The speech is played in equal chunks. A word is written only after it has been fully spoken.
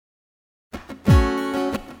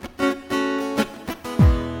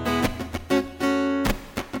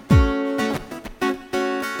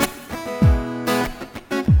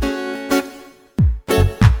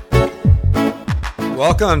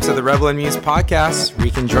Welcome to the Rebel and Muse podcast, where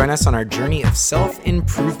you can join us on our journey of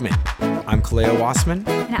self-improvement. I'm Kaleo Wassman.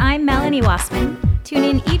 And I'm Melanie Wassman. Tune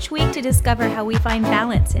in each week to discover how we find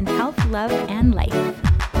balance in health, love, and life.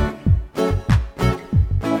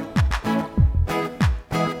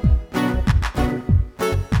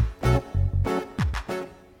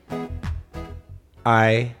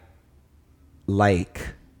 I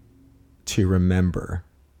like to remember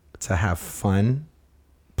to have fun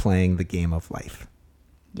playing the game of life.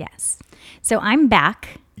 Yes. So I'm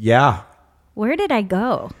back. Yeah. Where did I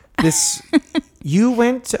go? You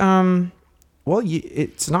went,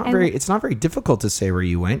 it's not very difficult to say where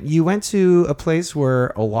you went. You went to a place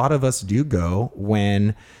where a lot of us do go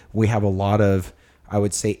when we have a lot of, I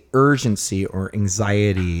would say, urgency or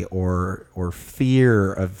anxiety or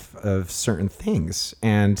fear of certain things.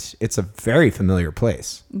 And it's a very familiar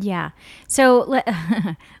place. Yeah. So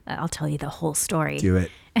I'll tell you the whole story. Do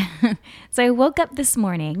it. So I woke up this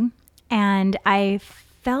morning and I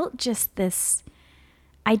felt just this,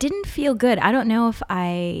 I didn't feel good. I don't know if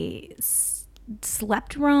I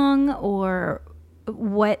slept wrong or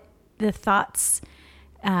what the thoughts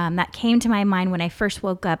that came to my mind when I first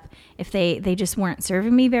woke up, if they just weren't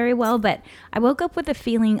serving me very well. But I woke up with a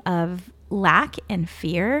feeling of lack and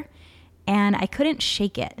fear, and I couldn't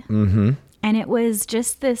shake it. Mm-hmm. And it was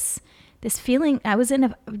just this feeling. I was in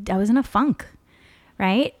a funk,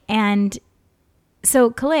 right? And so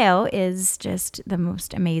Kaleo is just the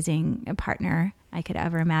most amazing partner I could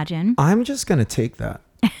ever imagine. I'm just going to take that.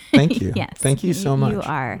 Thank you. Yes. Thank you so much. You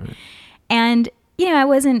are. Right. And I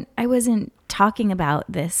wasn't talking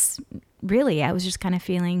about this really. I was just kind of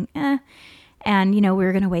feeling, And, we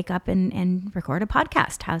were going to wake up and record a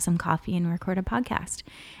podcast, have some coffee and record a podcast.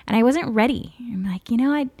 And I wasn't ready. I'm like,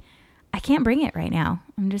 I can't bring it right now.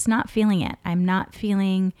 I'm just not feeling it. I'm not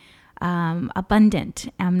feeling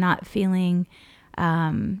abundant. I'm not feeling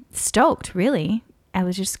stoked, really. I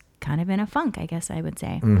was just kind of in a funk, I guess I would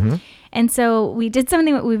say. Mm-hmm. And so we did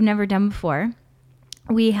something that we've never done before.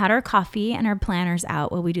 We had our coffee and our planners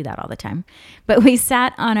out. Well, we do that all the time. But we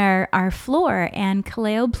sat on our floor and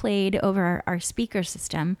Kaleo played over our speaker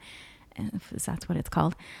system, if that's what it's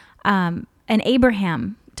called, an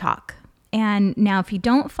Abraham talk. And now if you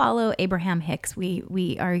don't follow Abraham Hicks,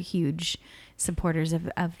 we are huge supporters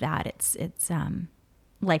of that. It's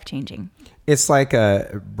life-changing. It's like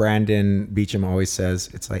Brandon Beecham always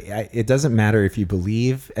says, it's like, it doesn't matter if you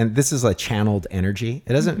believe, and this is a channeled energy.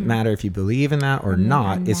 It doesn't matter if you believe in that or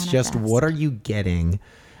not. It's just, what are you getting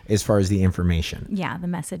as far as the information? Yeah, the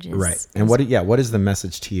message is. Right. And what is the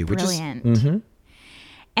message to you? Brilliant. Which is,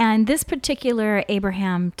 And this particular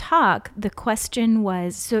Abraham talk, the question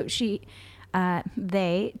was, so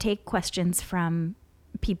they take questions from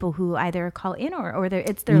people who either call in or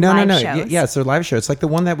it's their live shows. Yeah, it's their live show. It's like the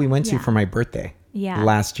one that we went to for my birthday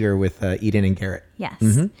last year with Eden and Garrett. Yes.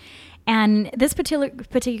 Mm-hmm. And this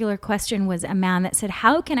particular question was a man that said,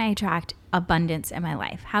 how can I attract abundance in my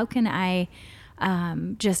life? How can I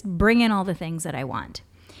just bring in all the things that I want?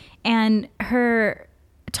 And her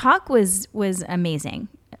talk was amazing,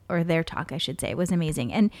 or their talk, I should say, was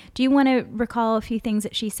amazing. And do you want to recall a few things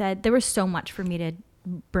that she said? There was so much for me to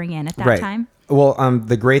bring in at that time. Well,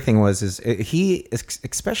 the great thing was he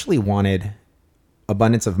especially wanted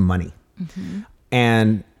abundance of money. Mm-hmm.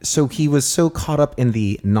 And so he was so caught up in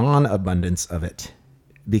the non-abundance of it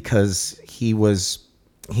because he was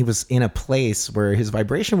in a place where his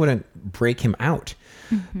vibration wouldn't break him out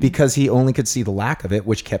because he only could see the lack of it,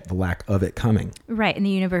 which kept the lack of it coming. Right. And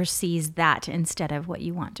the universe sees that instead of what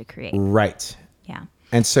you want to create. Right. Yeah.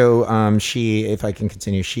 And so she, if I can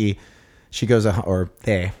continue, she goes, or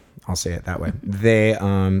they, I'll say it that way. They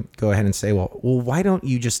go ahead and say, well, why don't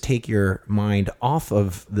you just take your mind off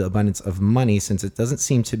of the abundance of money since it doesn't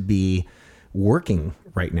seem to be working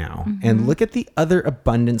right now, and look at the other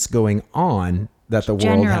abundance going on that the world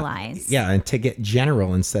generalize. And to get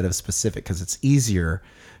general instead of specific, because it's easier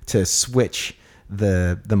to switch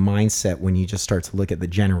the mindset when you just start to look at the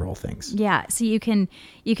general things. Yeah. So you can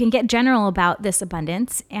get general about this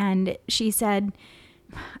abundance. And she said,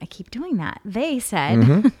 I keep doing that. They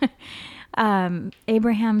said,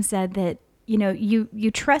 Abraham said that,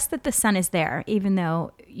 you trust that the sun is there, even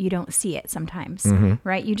though you don't see it sometimes,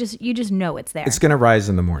 right? You just know it's there. It's going to rise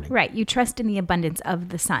in the morning. Right. You trust in the abundance of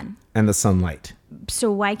the sun. And the sunlight.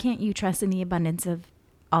 So why can't you trust in the abundance of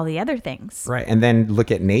all the other things? Right. And then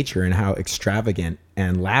look at nature and how extravagant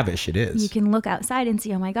and lavish it is. You can look outside and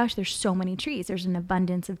see, oh my gosh, there's so many trees. There's an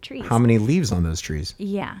abundance of trees. How many leaves on those trees?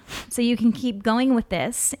 Yeah. So you can keep going with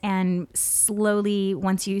this, and slowly,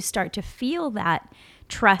 once you start to feel that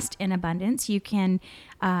trust in abundance, you can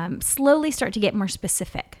slowly start to get more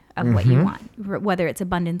specific of what you want, whether it's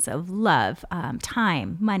abundance of love,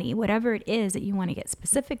 time, money, whatever it is that you want to get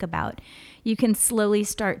specific about. You can slowly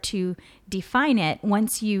start to define it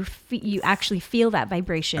once you actually feel that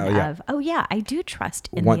vibration of, oh yeah, I do trust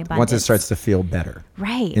in the abundance. Once it starts to feel better.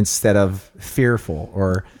 Right. Instead of fearful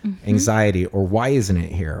or anxiety or why isn't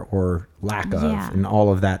it here or lack of and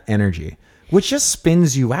all of that energy, which just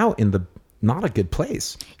spins you out in the not a good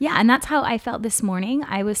place. Yeah. And that's how I felt this morning.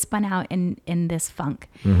 I was spun out in this funk.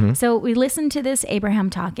 So we listened to this Abraham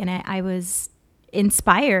talk and I was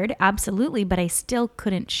inspired, absolutely, but I still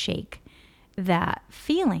couldn't shake that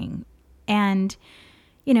feeling. And,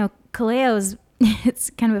 you know, Kaleo's, it's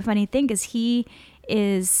kind of a funny thing because he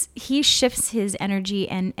shifts his energy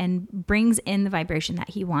and brings in the vibration that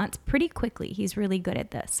he wants pretty quickly. He's really good at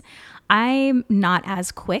this. I'm not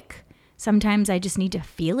as quick. Sometimes I just need to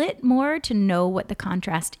feel it more to know what the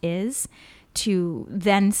contrast is to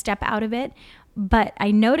then step out of it. But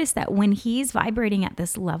I noticed that when he's vibrating at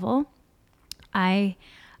this level, I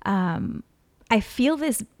feel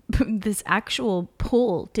this actual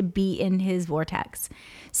pull to be in his vortex.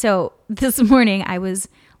 So this morning I was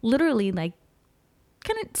literally like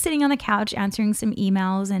kind of sitting on the couch answering some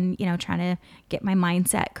emails and, you know, trying to get my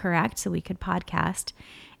mindset correct so we could podcast.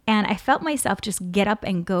 And I felt myself just get up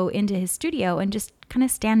and go into his studio and just kind of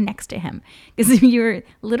stand next to him because you're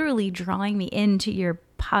literally drawing me into your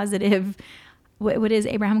positive, what does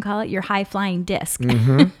Abraham call it? Your high flying disc.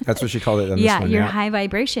 That's what she called it. Your high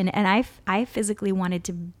vibration. And I physically wanted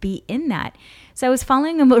to be in that. So I was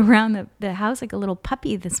following him around the house like a little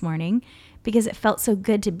puppy this morning because it felt so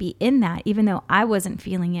good to be in that, even though I wasn't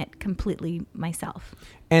feeling it completely myself.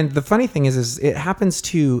 And the funny thing is it happens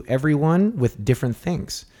to everyone with different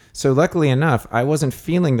things. So luckily enough, I wasn't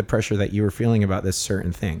feeling the pressure that you were feeling about this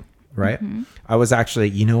certain thing, right? I was actually,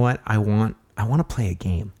 you know what? I want to play a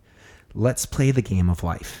game. Let's play the game of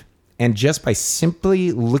life. And just by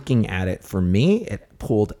simply looking at it, for me, it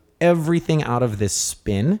pulled everything out of this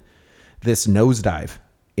spin, this nosedive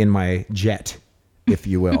in my jet, if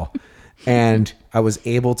you will. And I was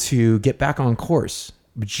able to get back on course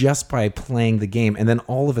just by playing the game. And then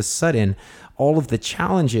all of a sudden, all of the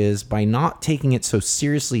challenges, by not taking it so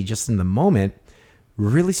seriously just in the moment,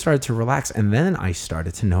 really started to relax. And then I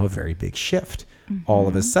started to know a very big shift. All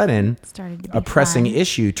of a sudden, a pressing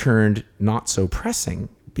issue turned not so pressing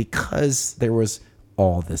because there was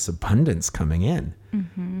all this abundance coming in,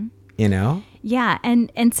 you know? Yeah.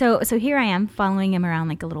 And so here I am following him around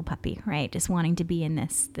like a little puppy, right? Just wanting to be in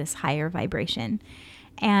this higher vibration.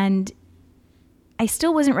 And I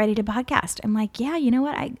still wasn't ready to podcast. I'm like, yeah, you know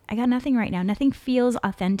what? I got nothing right now. Nothing feels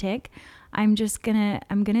authentic. I'm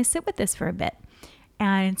gonna sit with this for a bit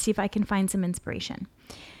and see if I can find some inspiration.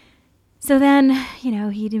 So then, you know,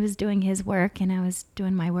 he was doing his work and I was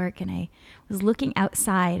doing my work and I was looking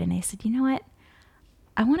outside and I said, you know what?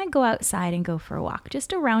 I want to go outside and go for a walk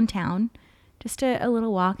just around town, just a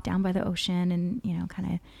little walk down by the ocean and, you know,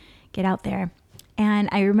 kind of get out there. And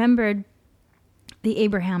I remembered the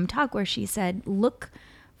Abraham talk where she said, look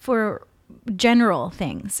for general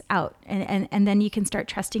things out and then you can start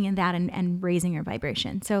trusting in that and raising your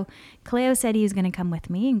vibration. So Kaleo said he was going to come with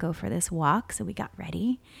me and go for this walk. So we got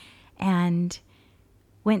ready and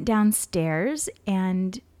went downstairs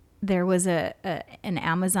and there was an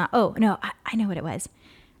Amazon. Oh no, I know what it was.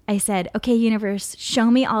 I said, okay, universe, show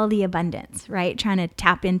me all the abundance, right? Trying to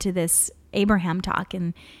tap into this Abraham talk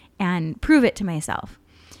and prove it to myself.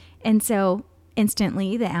 And so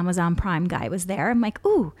instantly the Amazon Prime guy was there. I'm like,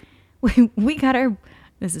 ooh, we got our,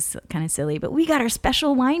 this is kind of silly, but we got our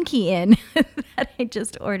special wine key in that I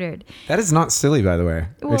just ordered. That is not silly, by the way,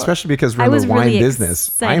 well, especially because we're in the wine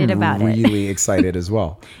business. I'm really excited as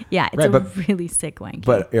well. Yeah, it's really sick wine key.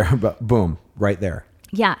 But boom, right there.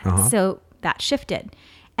 Yeah, so that shifted.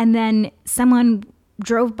 And then someone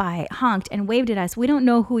drove by, honked, and waved at us. We don't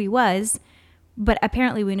know who he was, but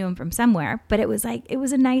apparently we knew him from somewhere. But it was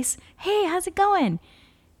a nice, hey, how's it going?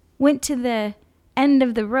 Went to the end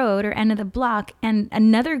of the road or end of the block, and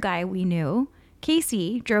another guy we knew,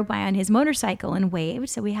 Casey, drove by on his motorcycle and waved.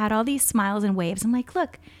 So we had all these smiles and waves. I'm like,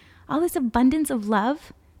 look, all this abundance of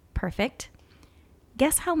love. Perfect.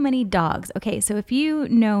 Guess how many dogs? Okay, so if you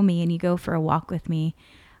know me and you go for a walk with me,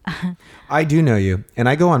 I do know you, and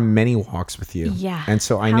I go on many walks with you. Yeah. And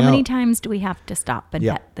so I know. How many times do we have to stop and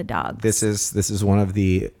pet the dogs? This is one of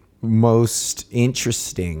the most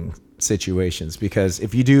interesting situations, because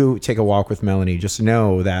if you do take a walk with Melanie, just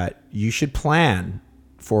know that you should plan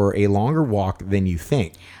for a longer walk than you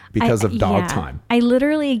think because of dog time. I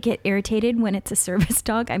literally get irritated when it's a service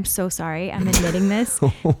dog. I'm so sorry. I'm admitting this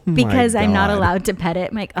because I'm not allowed to pet it.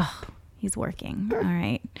 I'm like, oh, he's working. All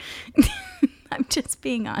right. I'm just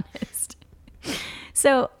being honest.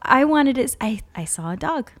 So I saw a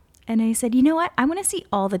dog and I said, you know what? I want to see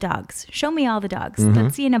all the dogs. Show me all the dogs.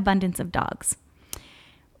 Let's see an abundance of dogs.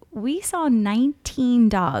 We saw 19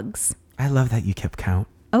 dogs. I love that you kept count.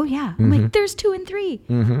 Oh yeah. I'm like, there's 2 and 3.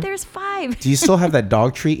 There's 5. Do you still have that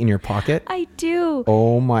dog treat in your pocket? I do.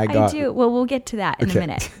 Oh my God. I do. Well, we'll get to that in a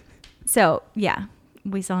minute. So yeah,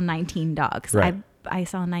 we saw 19 dogs. Right. I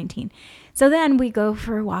saw 19. So then we go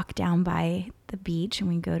for a walk down by the beach and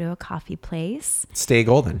we go to a coffee place. Stay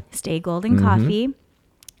Golden. Stay Golden Coffee.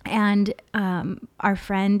 And our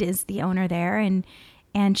friend is the owner there.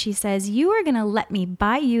 And she says, you are going to let me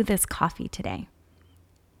buy you this coffee today.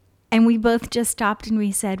 And we both just stopped and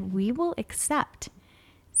we said, we will accept.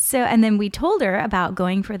 So, and then we told her about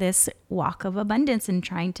going for this walk of abundance and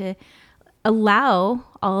trying to allow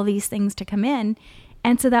all these things to come in.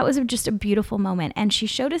 And so that was just a beautiful moment. And she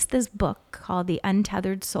showed us this book called The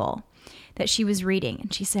Untethered Soul that she was reading.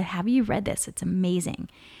 And she said, have you read this? It's amazing.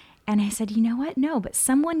 And I said, you know what? No, but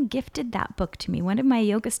someone gifted that book to me. One of my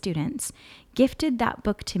yoga students gifted that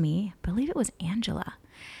book to me. I believe it was Angela.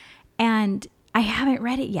 And I haven't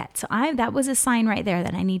read it yet. So that was a sign right there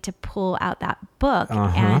that I need to pull out that book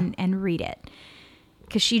and read it.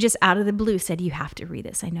 Because she just out of the blue said, you have to read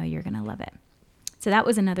this. I know you're going to love it. So that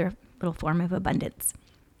was another little form of abundance.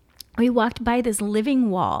 We walked by this living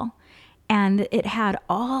wall and it had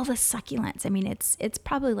all the succulents. I mean, it's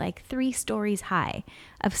probably like 3 stories high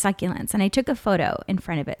of succulents. And I took a photo in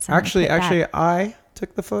front of it. So Actually, I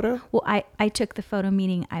took the photo. Well, I took the photo,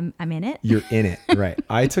 meaning I'm in it. You're in it, right?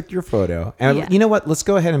 I took your photo. And you know what? Let's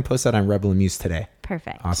go ahead and post that on Rebel and Muse today.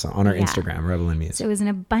 Perfect. Awesome. On our Instagram, Rebel and Muse. So it was an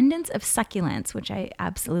abundance of succulents, which I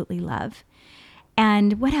absolutely love.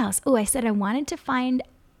 And what else? Oh, I said I wanted to find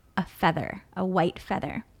a feather, a white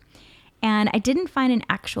feather. And I didn't find an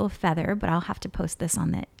actual feather, but I'll have to post this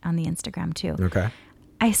on the Instagram too. Okay.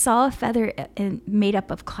 I saw a feather made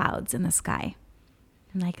up of clouds in the sky.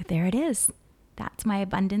 I'm like, there it is. That's my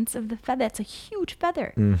abundance of the feather. That's a huge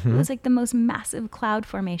feather. It was like the most massive cloud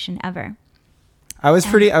formation ever. I was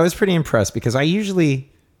pretty impressed because I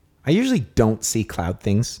usually don't see cloud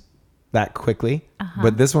things that quickly,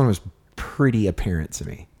 but this one was pretty apparent to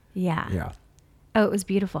me. Yeah. Yeah. Oh, it was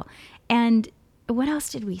beautiful. And what else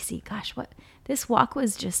did we see? Gosh, this walk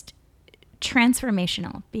was just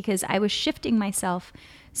transformational because I was shifting myself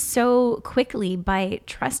so quickly by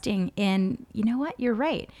trusting in, you know what, you're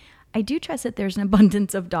right. I do trust that there's an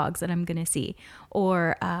abundance of dogs that I'm going to see,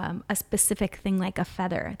 or a specific thing like a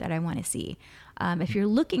feather that I want to see. If you're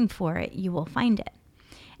looking for it, you will find it.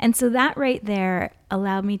 And so that right there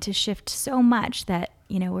allowed me to shift so much that,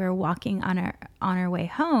 we were walking on our way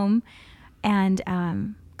home, and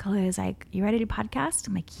Chloe was like, "You ready to podcast?"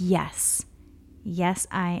 I'm like, "Yes,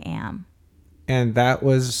 I am." And that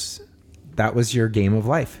was your game of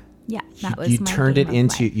life. Yeah, that was you turned it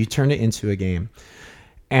into a game.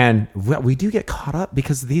 And we do get caught up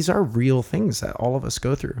because these are real things that all of us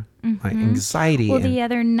go through, like anxiety. Well, the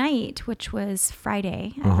other night, which was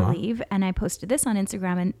Friday, I believe, and I posted this on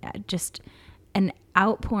Instagram, and just an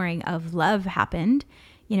outpouring of love happened.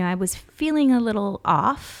 I was feeling a little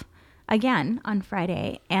off again on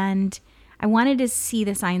Friday, and I wanted to see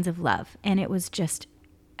the signs of love, and it was just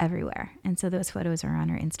everywhere. And so those photos are on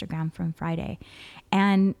our Instagram from Friday.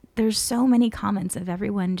 And there's so many comments of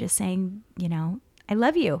everyone just saying, I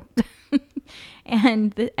love you.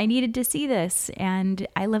 And I needed to see this, and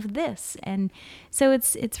I love this. And so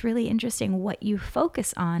it's really interesting. What you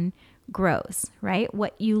focus on grows, right?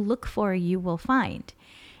 What you look for, you will find.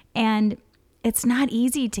 And it's not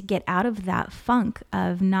easy to get out of that funk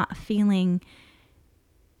of not feeling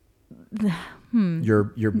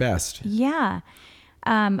your best. Yeah.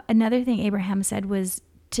 Another thing Abraham said was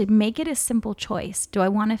to make it a simple choice. Do I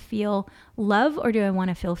want to feel love or do I want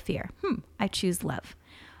to feel fear? I choose love.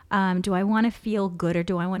 Do I want to feel good or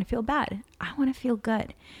do I want to feel bad? I want to feel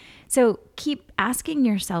good. So keep asking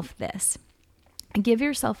yourself this. Give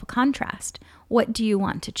yourself a contrast. What do you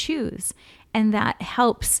want to choose? And that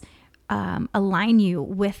helps align you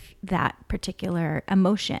with that particular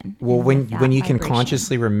emotion. Well, when you can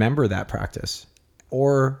consciously remember that practice,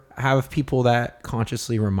 or have people that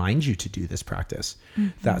consciously remind you to do this practice,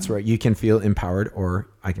 that's where you can feel empowered, or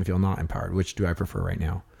I can feel not empowered. Which do I prefer right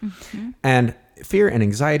now? And fear and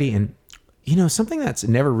anxiety, and something that's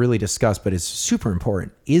never really discussed but is super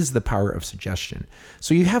important is the power of suggestion.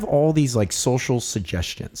 So you have all these like social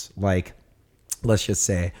suggestions, like let's just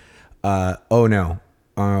say, oh no,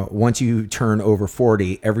 once you turn over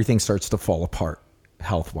 40, everything starts to fall apart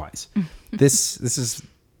health-wise.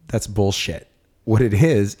 That's bullshit. What it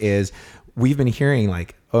is we've been hearing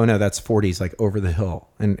like, oh no, that's 40s, like over the hill,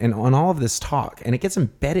 and on all of this talk, and it gets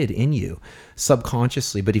embedded in you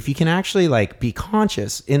subconsciously. But if you can actually like be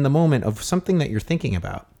conscious in the moment of something that you're thinking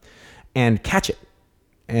about and catch it,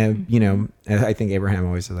 and you know, I think Abraham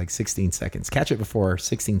always said like 16 seconds, catch it before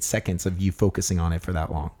 16 seconds of you focusing on it for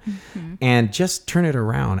that long, and just turn it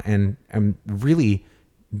around and really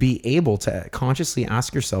be able to consciously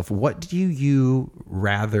ask yourself, what feeling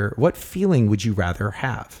would you rather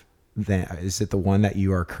have? Is it the one that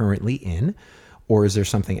you are currently in, or is there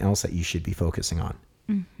something else that you should be focusing on?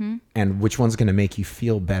 And which one's going to make you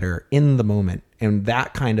feel better in the moment? And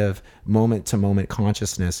that kind of moment to moment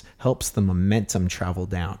consciousness helps the momentum travel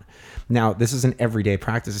down. Now, this is an everyday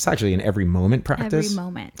practice. It's actually an every moment practice. Every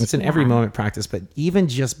moment. It's an every moment practice, but even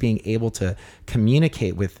just being able to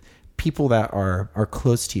communicate with people that are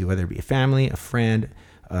close to you, whether it be a family, a friend,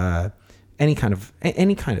 any kind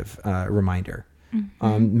of reminder.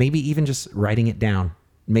 Maybe even just writing it down.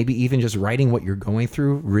 Maybe even just writing what you're going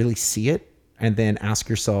through, really see it, and then ask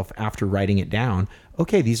yourself after writing it down,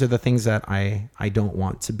 okay, these are the things that I don't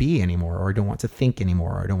want to be anymore, or I don't want to think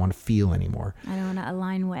anymore, or I don't want to feel anymore. I don't want to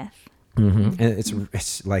align with. And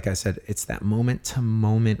it's like I said, it's that moment to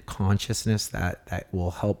moment consciousness that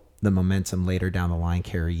will help the momentum later down the line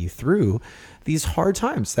carry you through these hard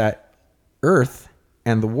times that Earth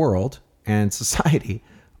and the world and society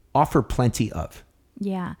offer plenty of.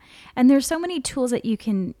 Yeah. And there's so many tools that you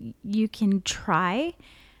can try.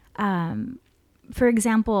 For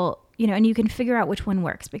example, you know, and you can figure out which one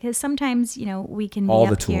works, because sometimes, you know, we can be all up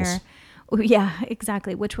the tools here. Yeah,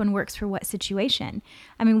 exactly. Which one works for what situation?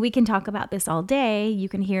 I mean, we can talk about this all day. You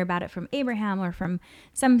can hear about it from Abraham or from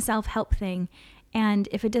some self-help thing. And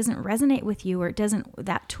if it doesn't resonate with you, or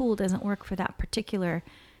that tool doesn't work for that particular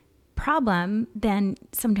problem, then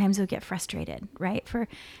sometimes you'll get frustrated, right? For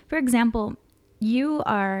example, you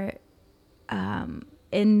are,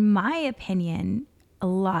 in my opinion, a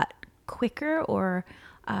lot quicker or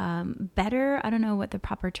better. I don't know what the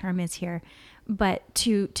proper term is here, but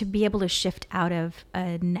to be able to shift out of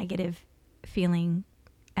a negative feeling,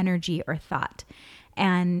 energy, or thought.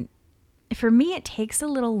 And for me, it takes a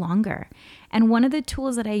little longer. And one of the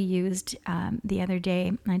tools that I used the other day,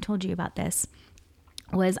 and I told you about this,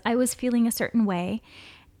 was I was feeling a certain way,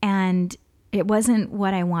 and it wasn't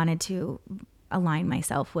what I wanted to align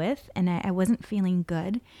myself with, and I wasn't feeling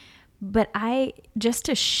good. But just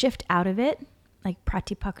to shift out of it, like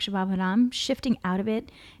Pratipakshabhavanam, shifting out of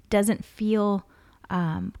it doesn't feel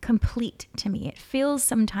complete to me. It feels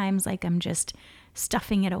sometimes like I'm just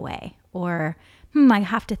stuffing it away, or I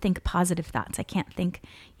have to think positive thoughts. I can't think,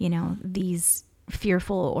 these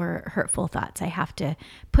fearful or hurtful thoughts. I have to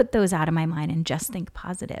put those out of my mind and just think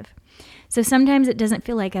positive. So sometimes it doesn't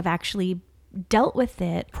feel like I've actually dealt with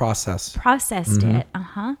it. Processed it.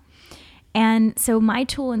 And so my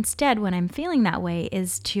tool instead, when I'm feeling that way,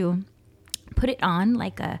 is to put it on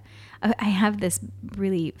like I have this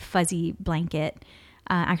really fuzzy blanket.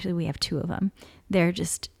 Actually, we have two of them. They're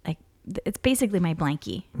just like, it's basically my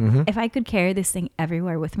blankie. If I could carry this thing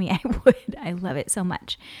everywhere with me, I would. I love it so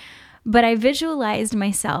much. But I visualized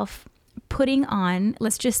myself putting on,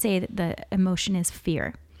 let's just say that the emotion is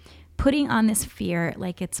fear, putting on this fear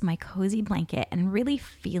like it's my cozy blanket and really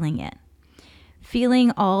feeling it,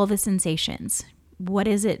 feeling all the sensations. What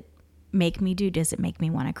does it make me do? Does it make me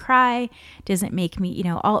want to cry? Does it make me,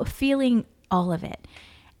 feeling all of it?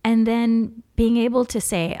 And then being able to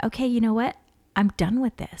say, okay, you know what? I'm done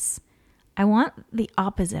with this. I want the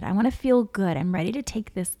opposite. I want to feel good. I'm ready to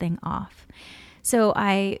take this thing off. So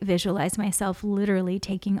I visualized myself literally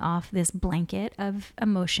taking off this blanket of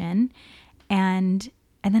emotion, and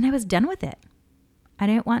then I was done with it. I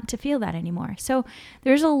didn't want to feel that anymore. So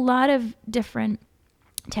there's a lot of different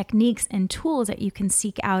techniques and tools that you can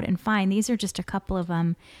seek out and find. These are just a couple of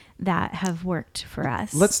them that have worked for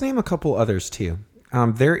us. Let's name a couple others too.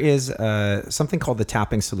 There is something called the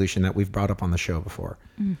tapping solution that we've brought up on the show before.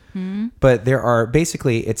 But there are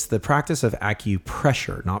it's the practice of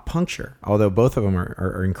acupressure, not puncture, although both of them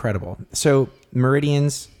are incredible. So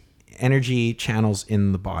meridians, energy channels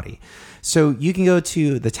in the body. So you can go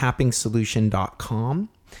to thetappingsolution.com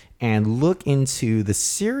and look into the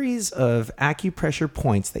series of acupressure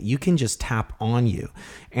points that you can just tap on you.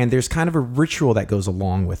 And there's kind of a ritual that goes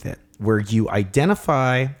along with it, where you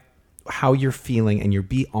identify how you're feeling and you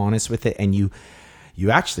be honest with it, and you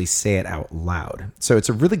actually say it out loud. So it's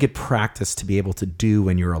a really good practice to be able to do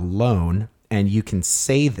when you're alone, and you can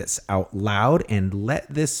say this out loud and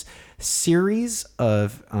let this series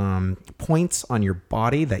of points on your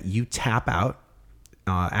body that you tap out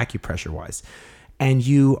acupressure wise, and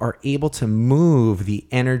you are able to move the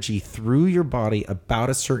energy through your body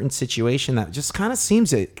about a certain situation that just kind of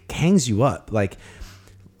seems, it hangs you up. Like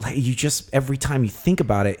you just, every time you think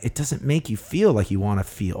about it, it doesn't make you feel like you want to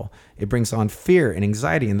feel. It brings on fear and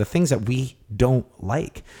anxiety and the things that we don't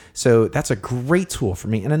like. So that's a great tool for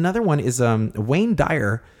me. And another one is Wayne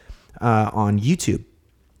Dyer on YouTube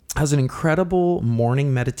has an incredible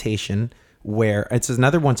morning meditation where it's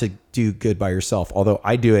another one to do good by yourself. Although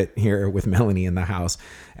I do it here with Melanie in the house,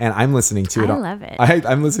 and I'm listening to it. I love it.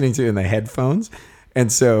 I'm listening to it in the headphones.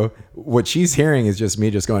 And so what she's hearing is just me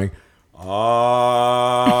just going,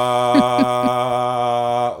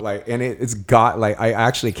 like, and it's got like, I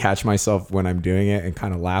actually catch myself when I'm doing it and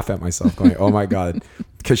kind of laugh at myself going, oh my God,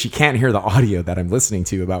 because she can't hear the audio that I'm listening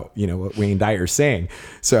to about, what Wayne Dyer's saying.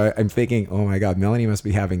 So I'm thinking, oh my God, Melanie must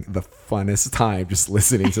be having the funnest time just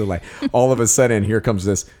listening to, like, all of a sudden here comes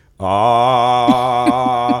this,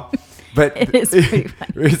 but It is pretty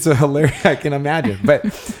funny. it's a hilarious, I can imagine, but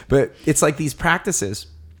it's like these practices.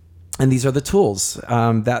 And these are the tools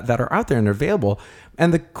that are out there and are available.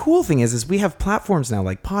 And the cool thing is we have platforms now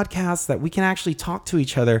like podcasts that we can actually talk to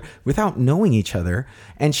each other without knowing each other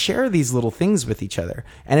and share these little things with each other.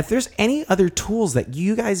 And if there's any other tools that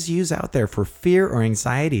you guys use out there for fear or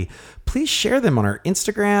anxiety, please share them on our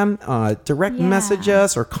Instagram, direct message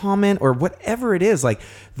us or comment or whatever it is. Like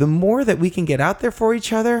the more that we can get out there for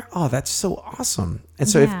each other, oh, that's so awesome. And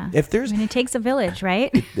so if there's... I mean, it takes a village, right?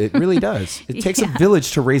 It really does. It takes a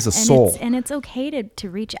village to raise a soul. And it's okay to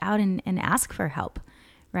reach out and ask for help,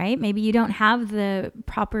 right? Maybe you don't have the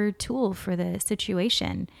proper tool for the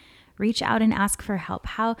situation. Reach out and ask for help.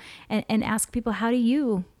 And ask people, how do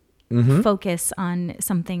you focus on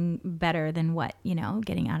something better than what,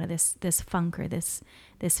 getting out of this funk or this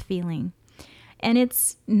feeling. And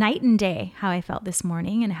it's night and day how I felt this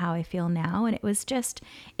morning and how I feel now. And it was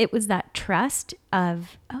that trust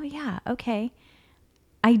of, oh yeah, okay.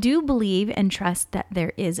 I do believe and trust that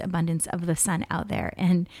there is abundance of the sun out there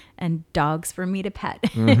and dogs for me to pet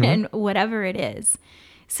and whatever it is.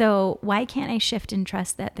 So why can't I shift and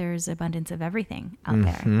trust that there's abundance of everything out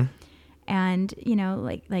there? And,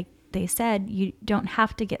 like they said, you don't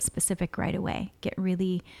have to get specific right away. Get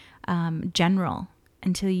really general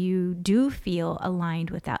until you do feel aligned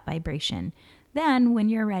with that vibration. Then when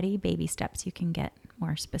you're ready, baby steps, you can get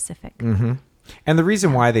more specific. And the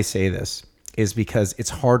reason why they say this is because it's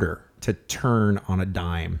harder to turn on a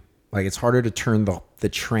dime. Like it's harder to turn the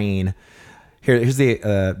train. Here's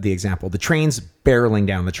the example. The train's barreling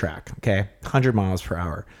down the track, okay? 100 miles per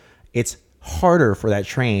hour. It's harder for that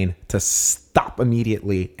train to stop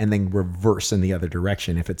immediately and then reverse in the other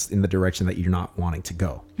direction if it's in the direction that you're not wanting to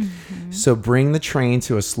go. So bring the train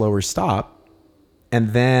to a slower stop and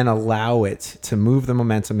then allow it to move the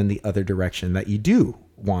momentum in the other direction that you do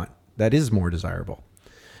want, that is more desirable.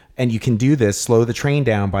 And you can do this, slow the train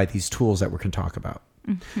down by these tools that we're going to talk about.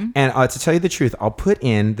 And to tell you the truth, I'll put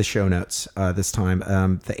in the show notes this time,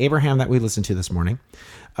 the Abraham that we listened to this morning,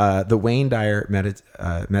 the Wayne Dyer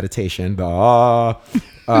meditation,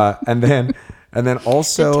 and then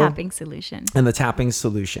also the tapping solution. And the tapping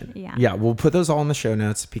solution. Yeah, we'll put those all in the show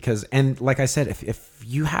notes because, and like I said, if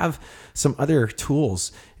you have some other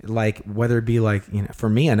tools, like whether it be like, for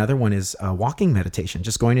me, another one is walking meditation,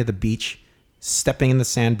 just going to the beach, stepping in the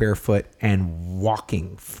sand barefoot and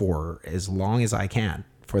walking for as long as I can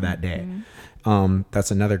for that day.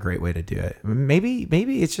 That's another great way to do it.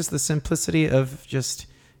 Maybe it's just the simplicity of just,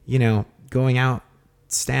 going out,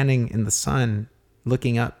 standing in the sun,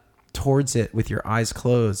 looking up towards it with your eyes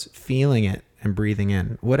closed, feeling it and breathing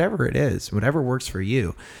in, whatever it is, whatever works for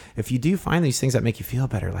you. If you do find these things that make you feel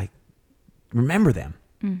better, like remember them.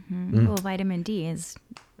 Well, vitamin D is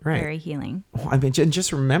very healing. Well, I mean,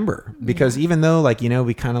 just remember, because even though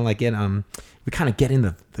we kind of get in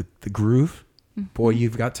the groove, boy,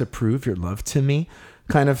 you've got to prove your love to me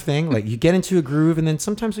kind of thing. Like you get into a groove and then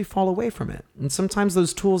sometimes we fall away from it. And sometimes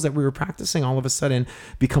those tools that we were practicing all of a sudden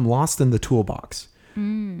become lost in the toolbox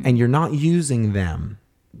and you're not using them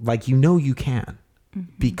like, you can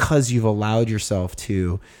because you've allowed yourself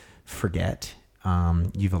to forget.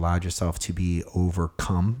 You've allowed yourself to be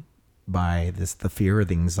overcome by the fear or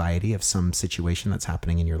the anxiety of some situation that's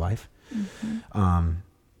happening in your life.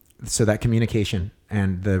 So that communication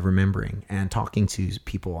and the remembering and talking to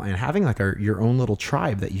people and having like your own little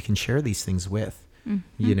tribe that you can share these things with,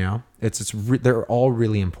 they're all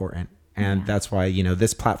really important. And that's why,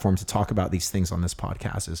 this platform to talk about these things on this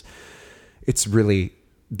podcast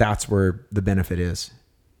that's where the benefit is,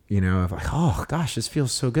 of like, oh gosh, this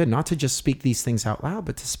feels so good. Not to just speak these things out loud,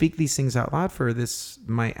 but to speak these things out loud for this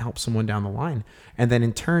might help someone down the line. And then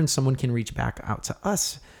in turn, someone can reach back out to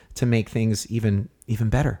us to make things even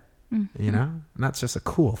better. You know, and that's just a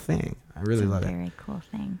cool thing. I really love it. Very cool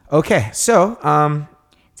thing. Okay, so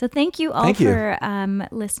So thank you all for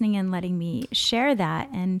listening and letting me share that.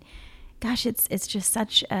 And gosh, it's just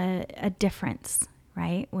such a difference,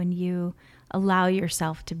 right? When you allow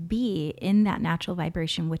yourself to be in that natural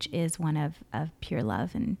vibration, which is one of pure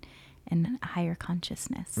love and higher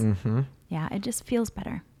consciousness. Yeah, it just feels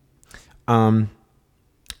better.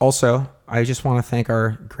 Also, I just want to thank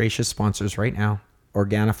our gracious sponsors right now,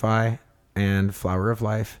 Organifi and Flower of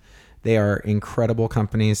Life. They are incredible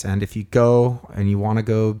companies. And if you go and you want to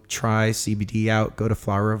go try CBD out, go to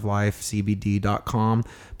floweroflifecbd.com,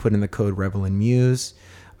 put in the code Rebel and Muse.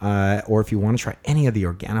 Or if you want to try any of the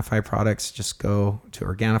Organifi products, just go to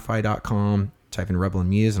Organifi.com, type in Rebel and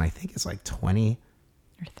Muse, and I think it's like 20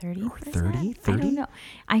 or 30%? Or 30? I don't know.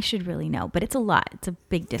 I should really know, but it's a lot. It's a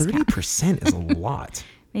big discount. 30% is a lot.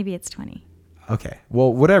 Maybe it's 20. Okay.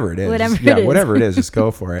 Well, whatever it is. Whatever it is, just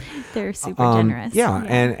go for it. They're super generous. Yeah.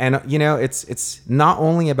 And you know, it's not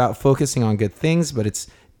only about focusing on good things, but it's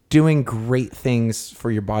doing great things for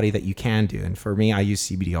your body that you can do. And for me, I use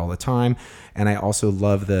CBD all the time. And I also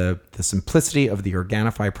love the simplicity of the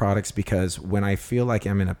Organifi products, because when I feel like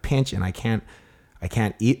I'm in a pinch and I can't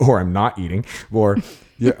eat, or I'm not eating, or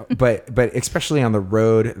yeah, but especially on the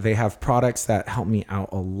road, they have products that help me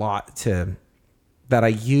out a lot that I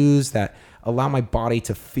use that allow my body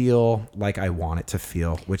to feel like I want it to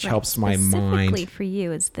feel, which helps my mind. Specifically for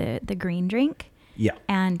you is the green drink. Yeah.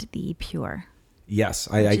 And the pure. Yes.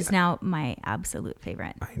 Which is now my absolute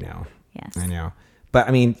favorite. I know. Yes. I know. But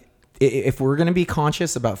I mean, if we're going to be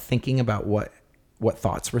conscious about thinking about what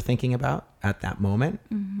thoughts we're thinking about at that moment,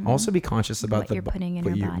 also be conscious about what you're putting in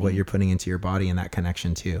your body. What you're putting into your body, and that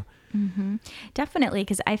connection too. Definitely.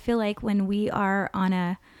 Because I feel like when we are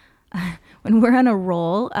when we're on a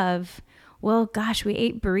roll of, well, gosh, we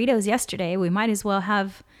ate burritos yesterday, we might as well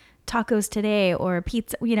have tacos today, or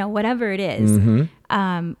pizza, whatever it is,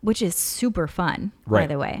 which is super fun, by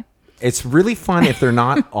the way. It's really fun if they're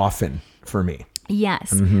not often for me.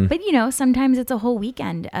 Yes. But sometimes it's a whole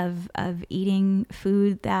weekend of eating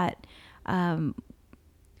food that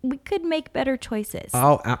we could make better choices.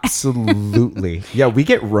 Oh, absolutely. Yeah, we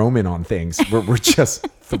get Roman on things. We're just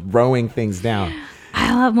throwing things down.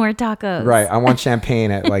 I'll have more tacos. Right. I want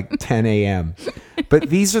champagne at like 10 a.m. But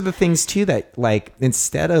these are the things too that, like,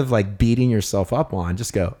 instead of like beating yourself up on,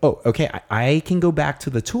 just go, oh, okay, I can go back to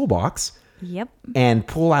the toolbox. Yep. And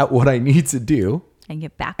pull out what I need to do. And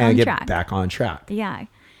get back on track. Yeah.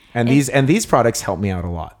 And these products help me out a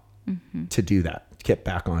lot to do that. Get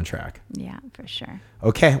back on track. Yeah, for sure.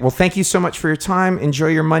 Okay. Well, thank you so much for your time. Enjoy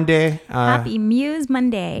your Monday. Happy Muse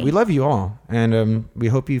Monday. We love you all. And we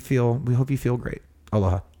hope you feel great.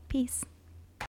 Aloha. Peace.